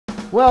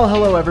Well,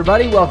 hello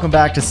everybody. Welcome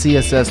back to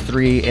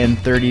CSS3 in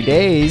 30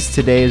 days.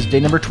 Today is day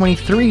number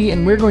 23,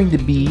 and we're going to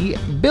be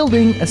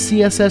building a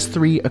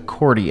CSS3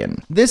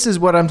 accordion. This is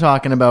what I'm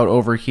talking about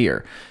over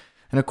here.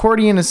 An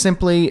accordion is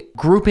simply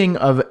grouping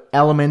of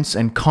elements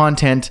and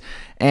content,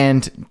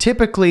 and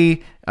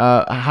typically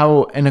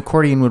how an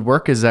accordion would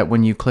work is that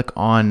when you click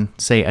on,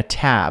 say, a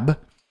tab,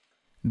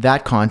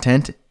 that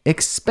content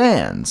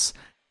expands.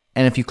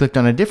 And if you clicked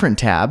on a different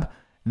tab,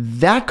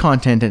 that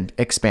content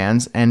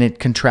expands and it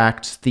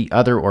contracts the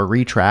other or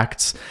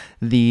retracts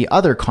the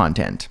other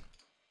content.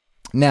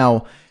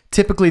 Now,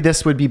 typically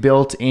this would be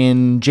built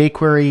in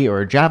jQuery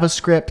or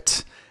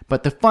JavaScript,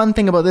 but the fun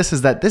thing about this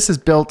is that this is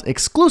built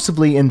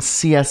exclusively in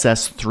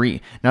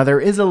CSS3. Now,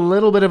 there is a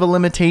little bit of a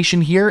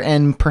limitation here,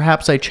 and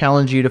perhaps I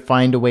challenge you to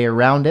find a way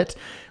around it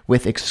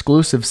with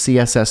exclusive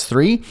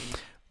CSS3.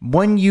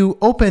 When you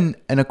open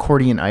an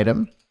accordion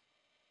item,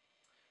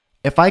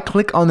 if I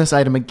click on this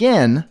item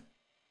again,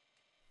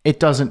 it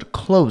doesn't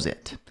close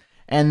it.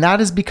 And that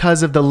is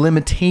because of the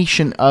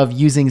limitation of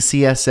using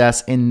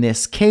CSS in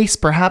this case.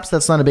 Perhaps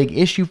that's not a big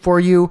issue for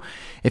you.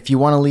 If you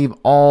want to leave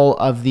all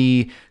of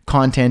the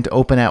content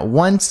open at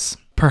once,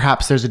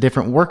 perhaps there's a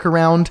different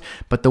workaround.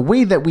 But the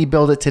way that we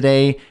build it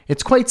today,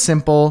 it's quite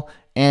simple,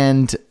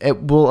 and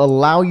it will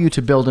allow you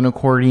to build an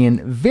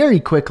accordion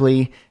very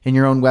quickly in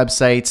your own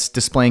websites,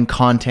 displaying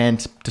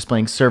content,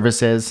 displaying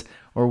services,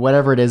 or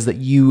whatever it is that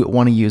you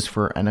want to use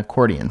for an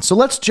accordion. So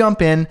let's jump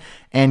in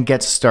and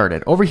get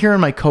started. Over here in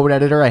my code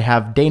editor, I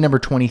have day number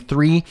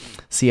 23,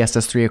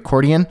 CSS3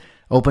 accordion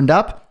opened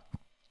up.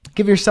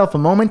 Give yourself a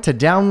moment to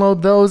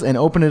download those and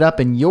open it up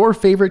in your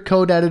favorite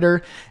code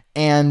editor,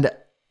 and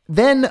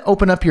then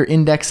open up your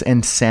index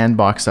and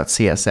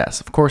sandbox.css.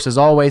 Of course, as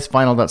always,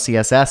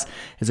 final.css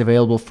is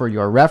available for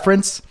your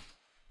reference.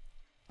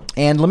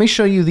 And let me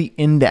show you the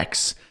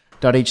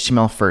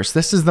index.html first.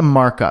 This is the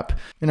markup.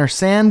 In our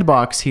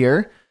sandbox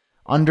here,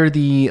 under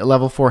the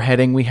level 4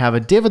 heading, we have a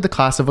div with the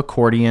class of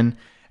accordion,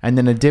 and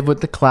then a div with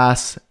the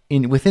class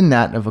within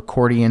that of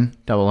accordion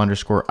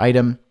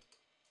 _item.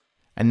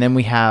 And then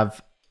we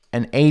have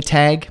an a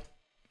tag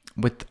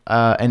with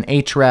an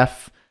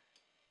href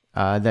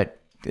that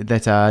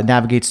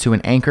navigates to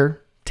an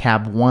anchor,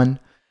 tab 1,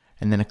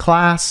 and then a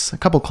class, a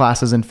couple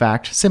classes in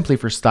fact, simply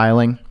for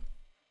styling.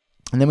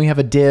 And then we have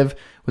a div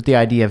with the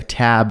ID of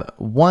tab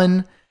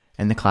 1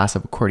 and the class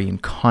of accordion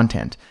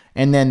content.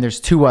 And then there's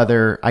two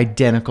other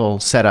identical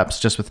setups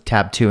just with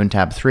tab 2 and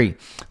tab 3.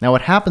 Now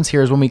what happens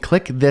here is when we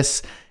click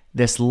this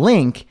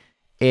link,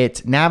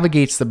 it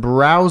navigates the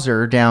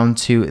browser down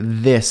to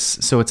this.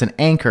 So it's an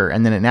anchor,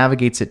 and then it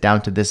navigates it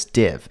down to this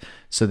div.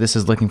 So this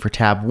is looking for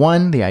tab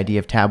 1, the ID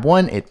of tab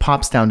 1, it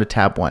pops down to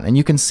tab 1. And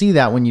you can see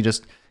that when you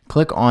just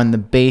click on the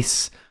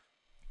base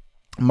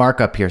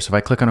markup here. So if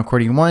I click on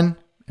accordion 1,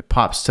 it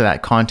pops to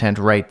that content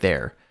right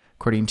there.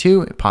 Accordion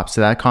 2, it pops to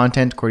that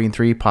content. Accordion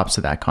 3 pops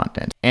to that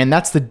content. And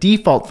that's the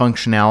default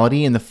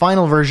functionality. In the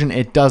final version,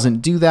 it doesn't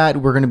do that.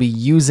 We're going to be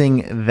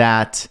using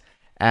that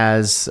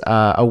as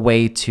a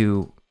way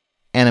to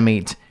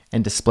animate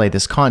and display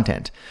this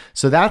content.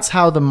 So that's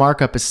how the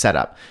markup is set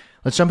up.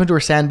 Let's jump into our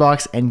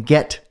sandbox and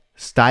get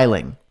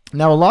styling.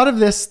 Now, a lot of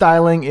this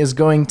styling is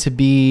going to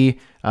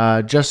be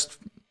just,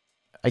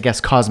 I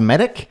guess,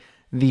 cosmetic.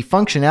 The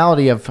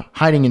functionality of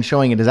hiding and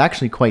showing it is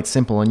actually quite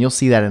simple, and you'll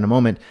see that in a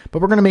moment,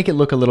 but we're going to make it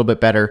look a little bit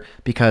better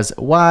because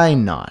why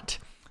not?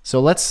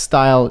 So let's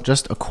style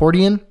just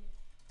accordion,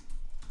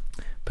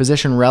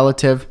 position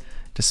relative,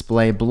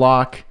 display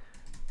block,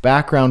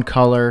 background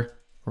color,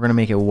 we're going to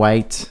make it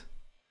white,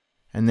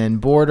 and then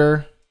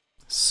border,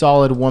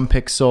 solid 1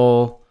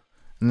 pixel,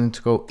 and then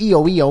to go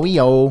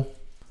EO.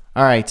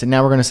 All right, and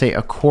now we're going to say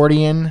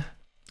accordion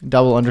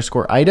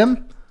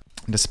 _item.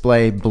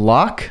 Display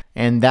block,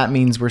 and that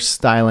means we're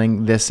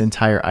styling this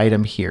entire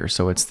item here.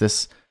 So it's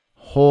this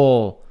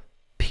whole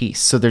piece.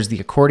 So there's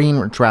the accordion,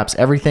 which wraps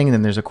everything, and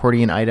then there's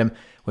accordion item,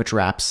 which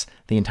wraps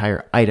the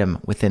entire item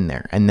within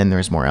there. And then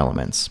there's more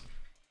elements.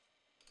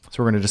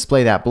 So we're going to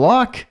display that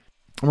block,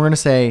 and we're going to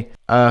say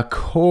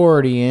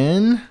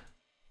accordion,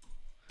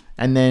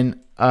 and then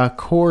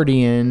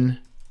accordion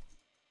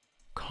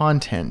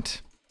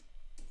content.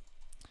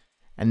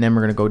 And then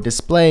we're going to go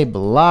display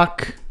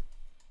block,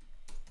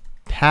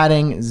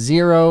 padding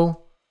 0,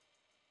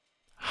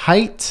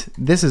 height,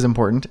 this is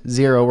important,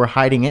 0, we're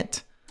hiding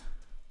it.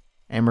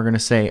 And we're going to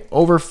say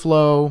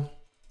overflow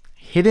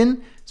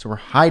hidden, so we're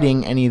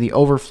hiding any of the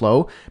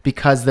overflow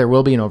because there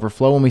will be an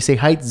overflow. When we say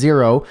height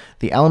 0,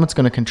 the element's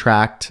going to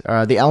contract,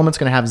 the element's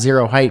going to have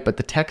 0 height, but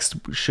the text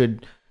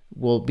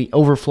will be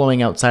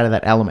overflowing outside of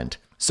that element.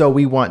 So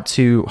we want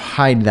to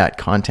hide that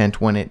content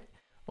when it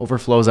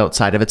overflows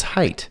outside of its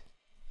height.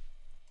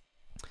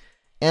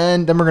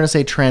 And then we're going to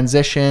say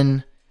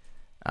transition.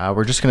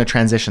 We're just going to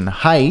transition the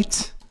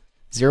height,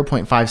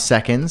 0.5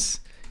 seconds,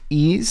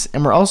 ease,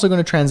 and we're also going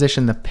to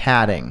transition the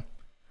padding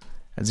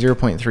at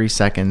 0.3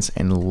 seconds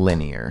and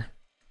linear.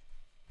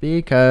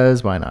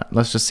 Because why not?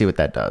 Let's just see what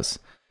that does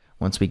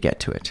once we get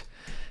to it.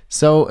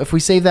 So if we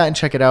save that and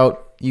check it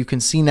out, you can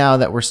see now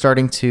that we're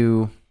starting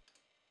to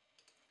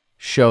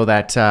show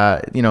that,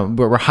 you know,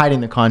 we're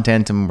hiding the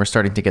content and we're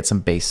starting to get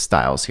some base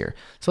styles here.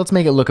 So let's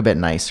make it look a bit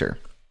nicer.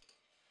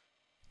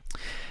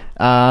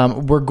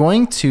 We're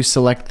going to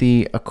select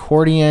the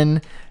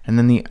accordion and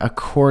then the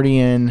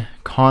accordion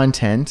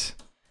content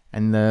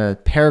and the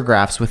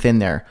paragraphs within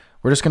there.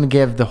 We're just going to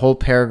give the whole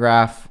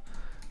paragraph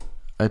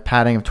a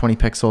padding of 20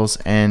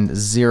 pixels and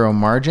 0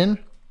 margin.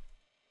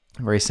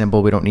 Very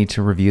simple. We don't need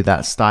to review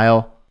that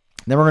style.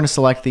 Then we're going to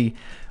select the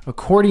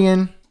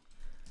accordion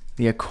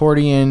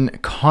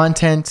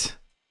content,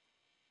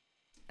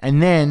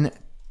 and then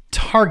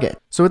target.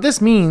 So what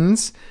this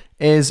means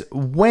is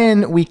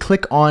when we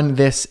click on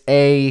this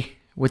A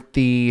with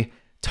the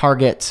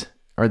target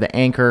or the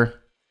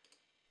anchor,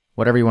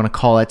 whatever you want to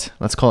call it,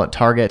 let's call it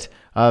target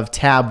of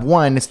tab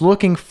 1, it's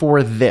looking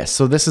for this.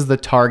 So this is the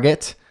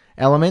target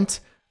element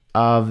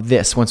of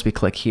this once we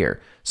click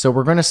here. So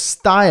we're going to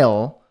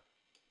style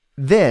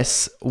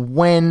this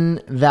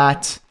when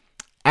that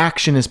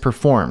action is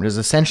performed, is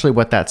essentially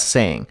what that's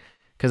saying.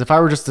 Because if I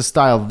were just to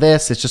style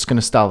this, it's just going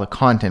to style the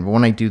content. But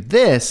when I do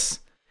this,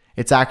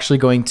 it's actually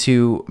going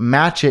to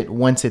match it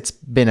once it's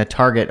been a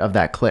target of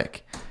that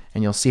click.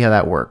 And you'll see how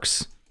that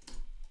works.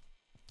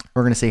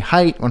 We're going to say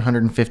height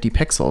 150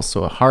 pixels,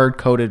 so a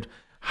hard-coded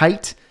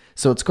height.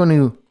 So it's going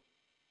to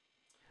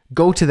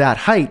go to that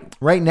height.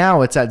 Right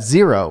now it's at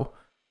 0.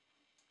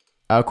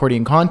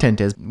 Accordion content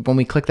is. When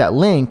we click that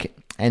link,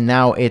 and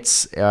now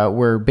it's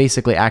we're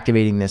basically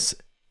activating this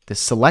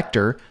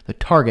selector, the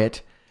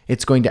target,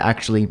 it's going to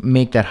actually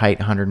make that height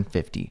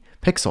 150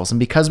 pixels. And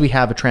because we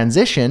have a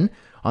transition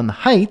on the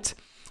height,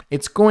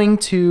 it's going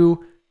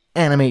to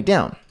animate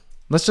down.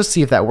 Let's just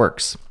see if that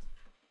works.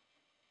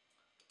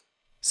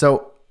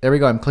 So there we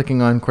go. I'm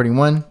clicking on accordion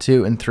 1,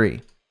 2, and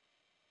 3.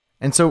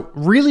 And so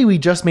really we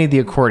just made the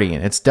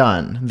accordion. It's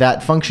done.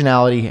 That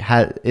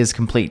functionality is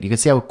complete. You can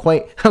see how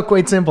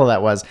quite simple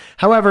that was.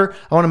 However,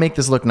 I want to make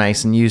this look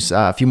nice and use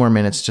a few more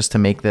minutes just to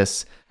make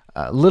this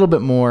a little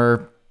bit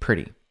more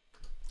pretty.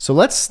 So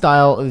let's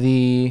style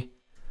the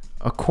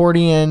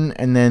accordion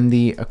and then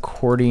the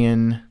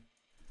accordion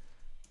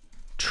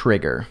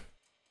trigger.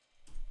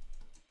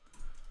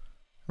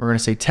 We're going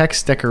to say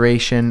text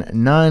decoration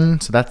none.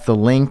 So that's the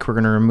link. We're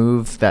going to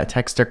remove that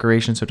text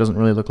decoration so it doesn't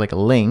really look like a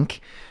link.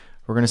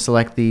 We're going to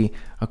select the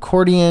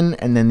accordion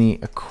and then the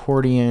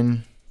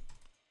accordion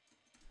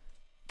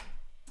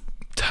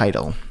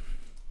title.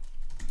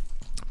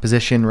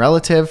 Position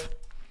relative.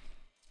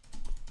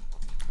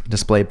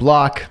 Display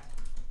block.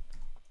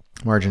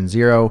 Margin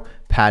 0.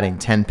 Padding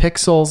 10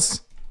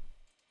 pixels.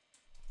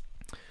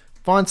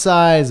 Font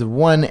size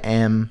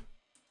 1M.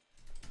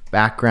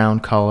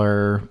 Background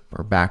color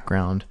or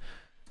background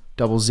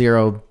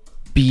 00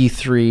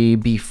 B3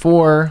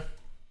 B4.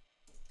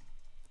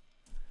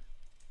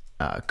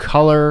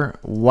 Color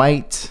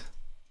white.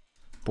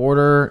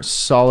 Border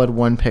solid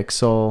 1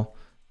 pixel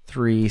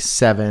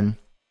 379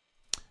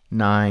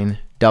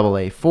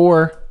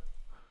 AA4.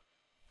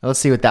 Let's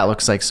see what that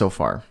looks like so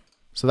far.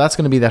 So that's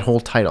going to be that whole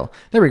title.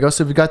 There we go.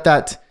 So we've got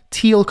that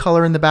teal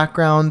color in the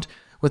background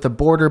with a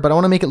border, but I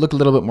want to make it look a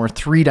little bit more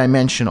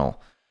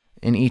three-dimensional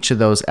in each of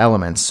those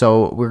elements.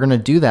 So we're going to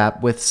do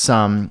that with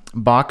some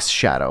box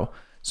shadow.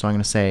 So I'm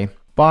going to say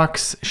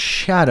box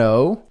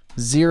shadow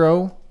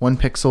 0, 1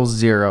 pixel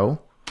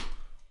 0,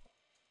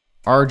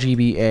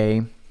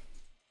 RGBA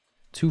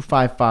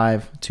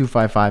 255,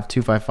 255,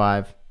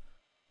 255,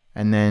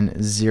 and then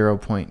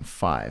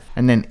 0.5,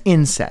 and then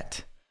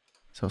inset.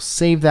 So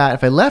save that.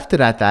 If I left it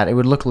at that, it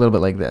would look a little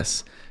bit like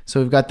this. So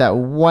we've got that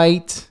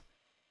white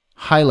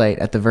highlight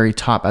at the very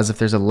top as if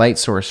there's a light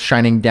source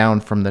shining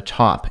down from the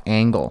top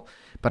angle.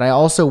 But I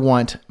also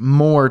want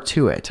more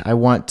to it. I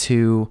want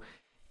to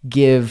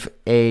give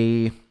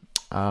a,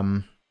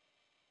 let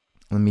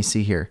me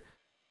see here.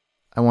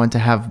 I want to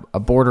have a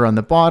border on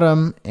the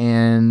bottom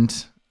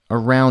and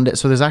around it.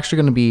 So there's actually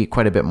going to be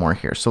quite a bit more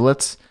here. So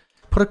let's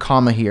put a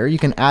comma here. You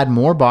can add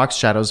more box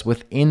shadows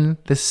within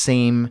the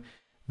same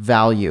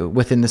value.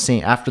 Within the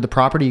same, after the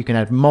property, you can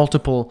add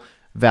multiple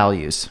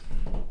values.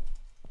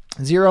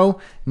 0,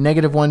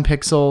 -1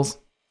 pixels,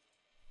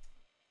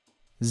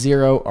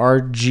 0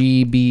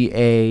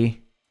 RGBA,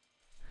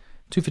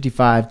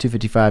 255,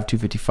 255,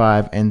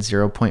 255, and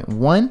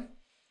 0.1.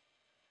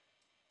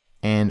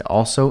 And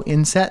also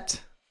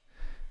inset.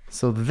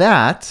 So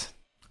that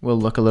will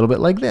look a little bit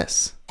like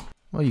this.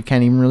 Well, you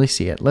can't even really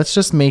see it. Let's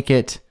just make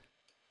it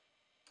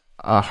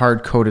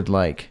hard-coded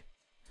like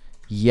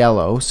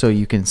yellow so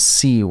you can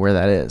see where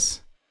that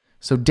is.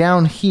 So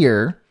down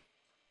here,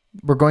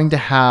 we're going to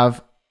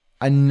have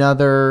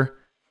another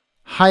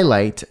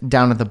highlight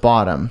down at the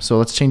bottom. So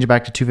let's change it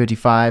back to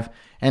 255.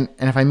 And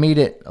if I made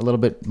it a little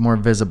bit more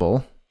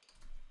visible,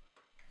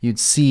 you'd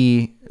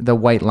see the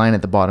white line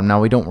at the bottom. Now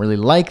we don't really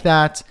like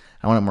that.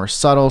 I want it more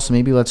subtle. So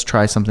maybe let's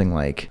try something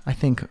like, I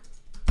think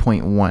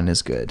 0.1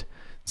 is good.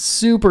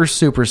 Super,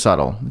 super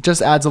subtle. It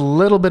just adds a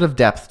little bit of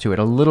depth to it,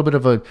 a little bit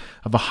of a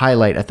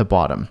highlight at the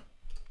bottom.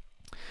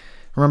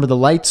 Remember, the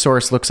light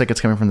source looks like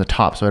it's coming from the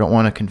top, so I don't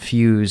want to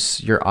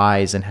confuse your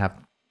eyes and have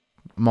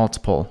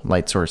multiple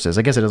light sources.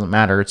 I guess it doesn't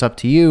matter. It's up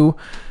to you.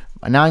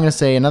 Now I'm going to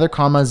say another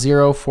comma,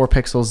 0, 4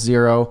 pixels,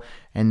 0,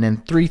 and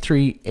then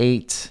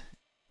 338,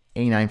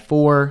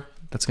 A94.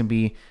 That's going to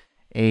be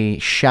a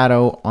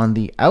shadow on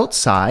the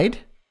outside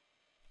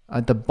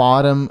at the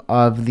bottom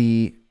of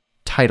the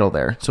title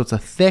there. So it's a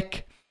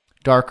thick,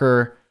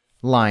 darker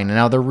line. And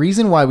now the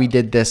reason why we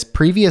did this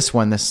previous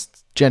one, this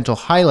gentle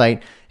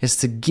highlight, is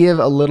to give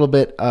a little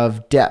bit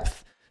of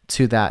depth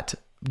to that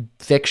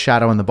thick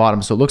shadow on the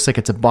bottom. So it looks like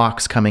it's a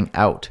box coming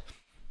out.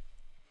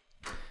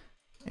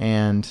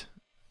 And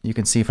you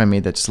can see if I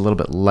made that just a little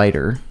bit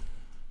lighter,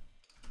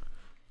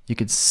 you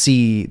could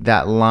see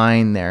that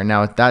line there.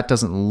 Now that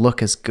doesn't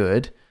look as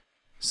good.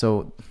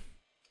 So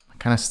I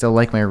kind of still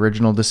like my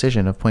original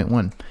decision of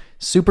 0.1.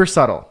 Super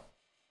subtle.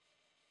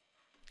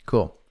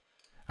 Cool.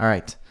 All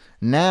right.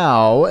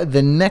 Now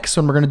the next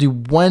one, we're going to do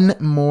one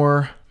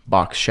more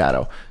box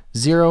shadow.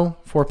 0,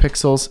 4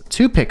 pixels,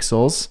 2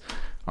 pixels,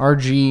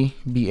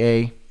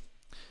 RGBA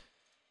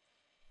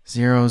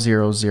 0,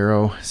 0,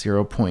 0,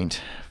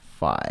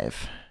 0.5.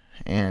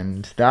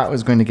 And that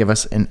was going to give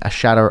us a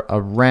shadow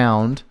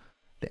around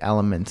the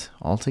element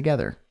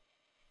altogether.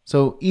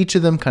 So each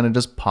of them kind of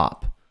just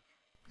pop.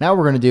 Now what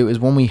we're going to do is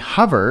when we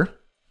hover,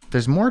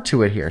 there's more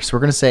to it here. So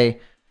we're going to say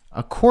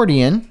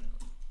accordion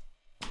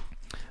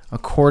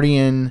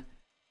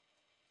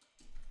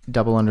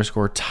double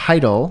underscore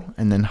title,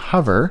 and then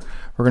hover.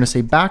 We're going to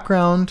say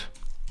background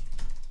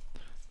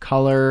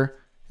color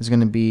is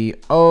going to be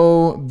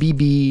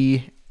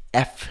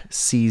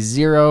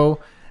OBBFC0.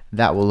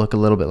 That will look a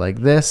little bit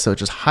like this. So it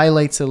just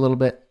highlights it a little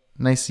bit.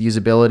 Nice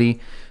usability,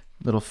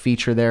 little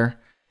feature there.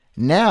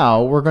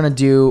 Now we're going to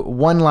do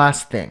one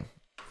last thing.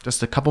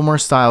 Just a couple more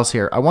styles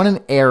here. I want an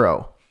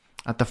arrow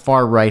at the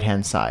far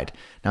right-hand side.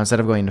 Now, instead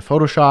of going to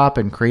Photoshop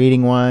and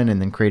creating one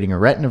and then creating a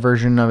Retina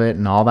version of it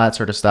and all that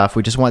sort of stuff,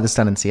 we just want this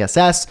done in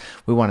CSS.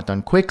 We want it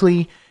done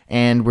quickly.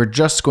 And we're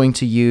just going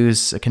to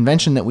use a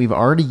convention that we've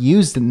already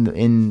used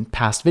in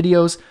past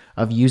videos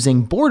of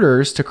using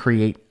borders to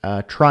create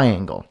a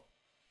triangle.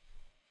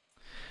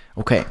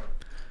 Okay,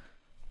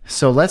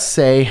 so let's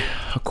say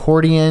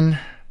accordion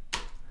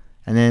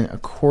and then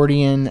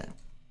accordion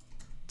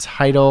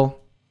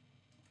title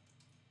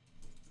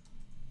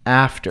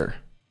after.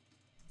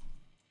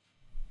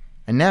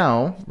 And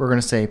now we're going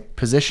to say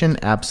position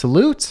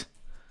absolute.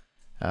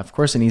 Of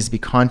course, it needs to be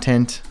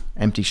content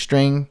empty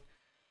string.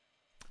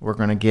 We're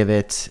going to give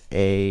it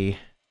a,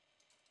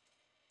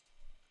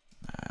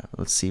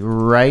 let's see,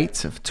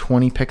 right of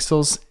 20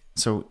 pixels.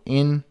 So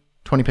in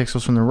 20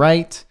 pixels from the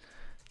right.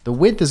 The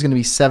width is going to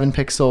be 7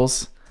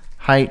 pixels,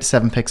 height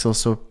 7 pixels,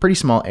 so a pretty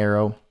small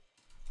arrow.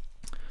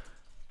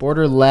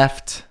 Border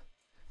left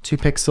 2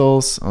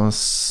 pixels,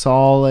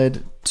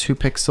 solid 2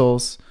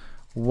 pixels,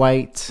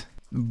 white.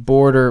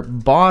 Border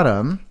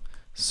bottom,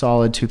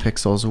 solid 2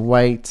 pixels,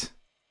 white.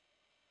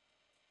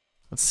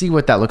 Let's see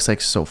what that looks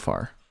like so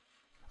far.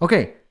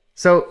 Okay,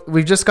 so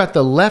we've just got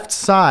the left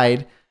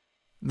side,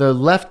 the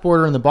left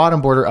border and the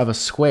bottom border of a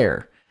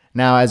square.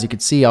 Now, as you can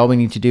see, all we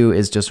need to do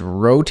is just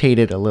rotate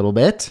it a little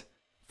bit,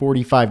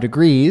 45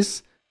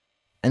 degrees,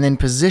 and then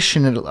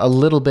position it a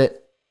little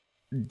bit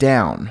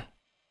down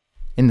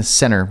in the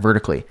center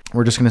vertically.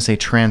 We're just going to say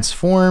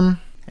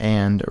transform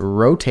and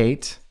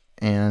rotate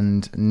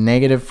and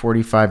negative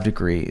 45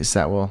 degrees.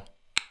 That will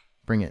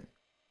bring it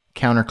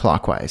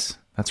counterclockwise.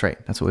 That's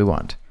right. That's what we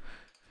want.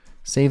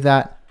 Save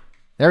that.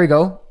 There we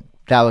go.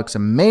 That looks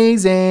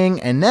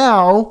amazing. And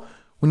now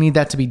we need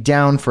that to be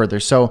down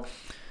further. So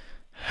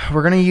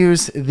we're going to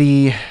use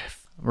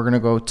we're going to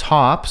go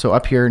top. So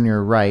up here in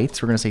your right,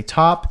 we're going to say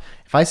top.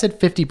 If I said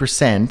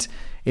 50%,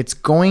 it's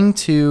going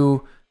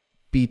to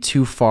be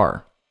too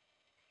far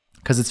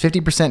because it's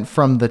 50%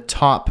 from the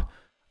top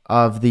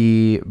of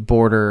the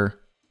border,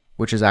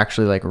 which is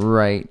actually like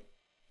right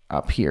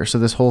up here. So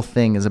this whole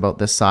thing is about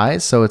this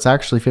size. So it's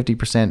actually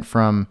 50%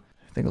 from,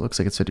 I think it looks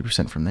like it's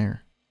 50% from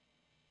there.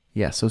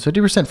 Yeah, so it's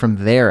 50%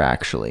 from there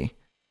actually.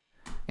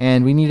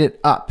 And we need it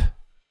up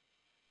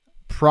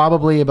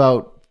probably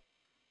about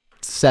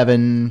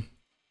 7.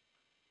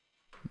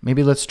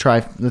 Maybe let's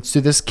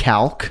do this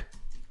calc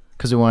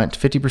because we want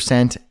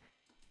 50%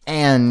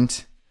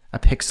 and a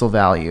pixel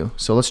value.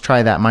 So let's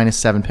try that, minus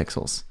 7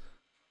 pixels.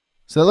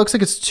 So that looks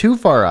like it's too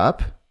far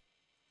up.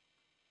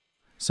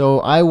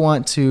 So I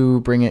want to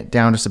bring it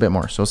down just a bit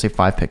more. So I'll say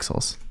 5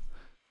 pixels.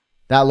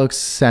 That looks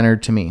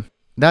centered to me.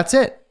 That's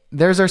it.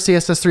 There's our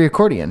CSS3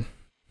 accordion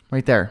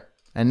right there.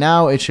 And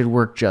now it should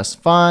work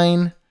just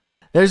fine.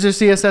 There's your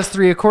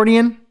CSS3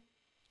 accordion.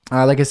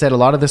 Like I said, a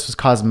lot of this was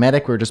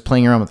cosmetic. We were just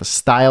playing around with the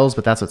styles,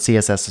 but that's what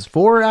CSS is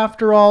for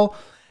after all.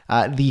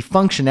 The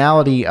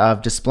functionality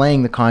of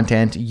displaying the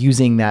content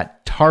using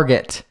that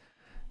target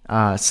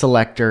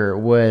selector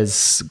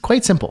was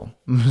quite simple.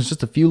 It was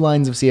just a few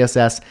lines of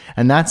CSS,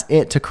 and that's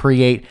it to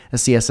create a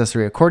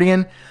CSS3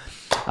 accordion.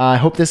 I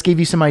hope this gave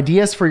you some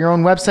ideas for your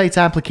own websites,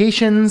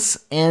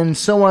 applications, and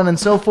so on and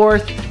so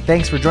forth.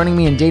 Thanks for joining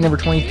me in day number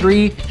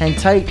 23. Hang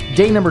tight.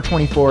 Day number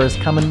 24 is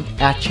coming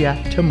at you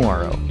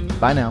tomorrow.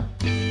 Bye now.